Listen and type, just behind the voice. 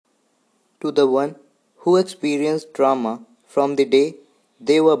To the one who experienced trauma from the day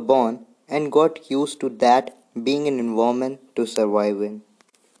they were born and got used to that being an environment to survive in.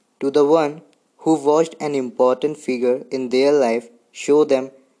 To the one who watched an important figure in their life show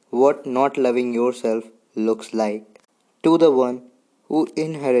them what not loving yourself looks like. To the one who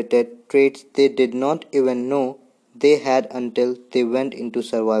inherited traits they did not even know they had until they went into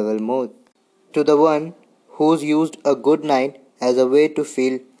survival mode. To the one who's used a good night as a way to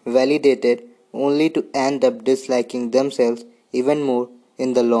feel validated only to end up disliking themselves even more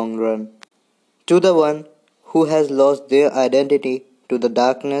in the long run. To the one who has lost their identity to the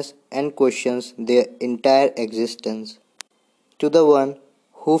darkness and questions their entire existence. To the one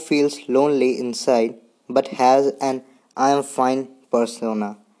who feels lonely inside but has an I am fine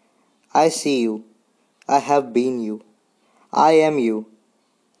persona. I see you. I have been you. I am you.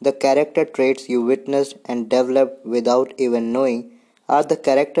 The character traits you witnessed and developed without even knowing are the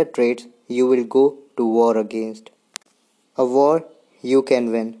character traits you will go to war against. A war you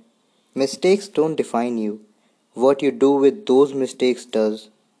can win. Mistakes don't define you. What you do with those mistakes does.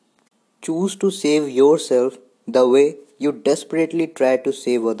 Choose to save yourself the way you desperately try to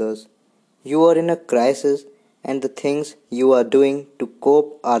save others. You are in a crisis and the things you are doing to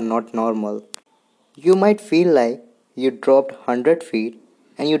cope are not normal. You might feel like you dropped 100 feet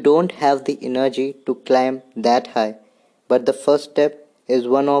and you don't have the energy to climb that high, but the first step is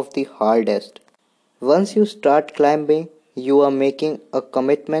one of the hardest. Once you start climbing, you are making a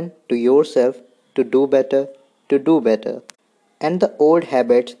commitment to yourself to do better. And the old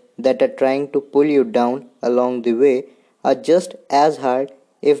habits that are trying to pull you down along the way are just as hard,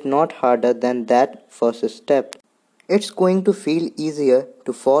 if not harder, than that first step. It's going to feel easier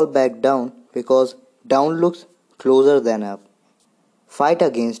to fall back down because down looks closer than up. Fight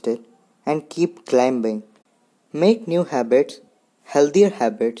against it and keep climbing. Make new habits, healthier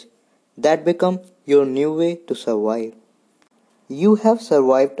habits that become your new way to survive. You have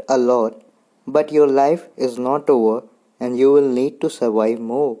survived a lot, but your life is not over and you will need to survive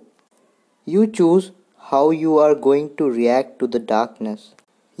more. You choose how you are going to react to the darkness.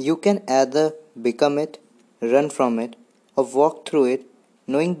 You can either become it, run from it, or walk through it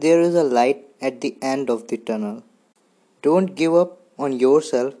knowing there is a light at the end of the tunnel. Don't give up on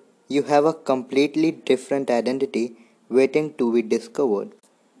yourself. You have a completely different identity waiting to be discovered.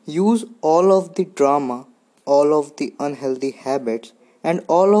 Use all of the drama, all of the unhealthy habits, and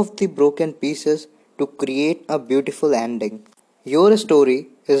all of the broken pieces to create a beautiful ending. Your story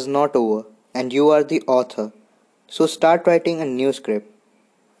is not over, and you are the author. So start writing a new script.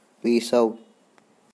 Peace out.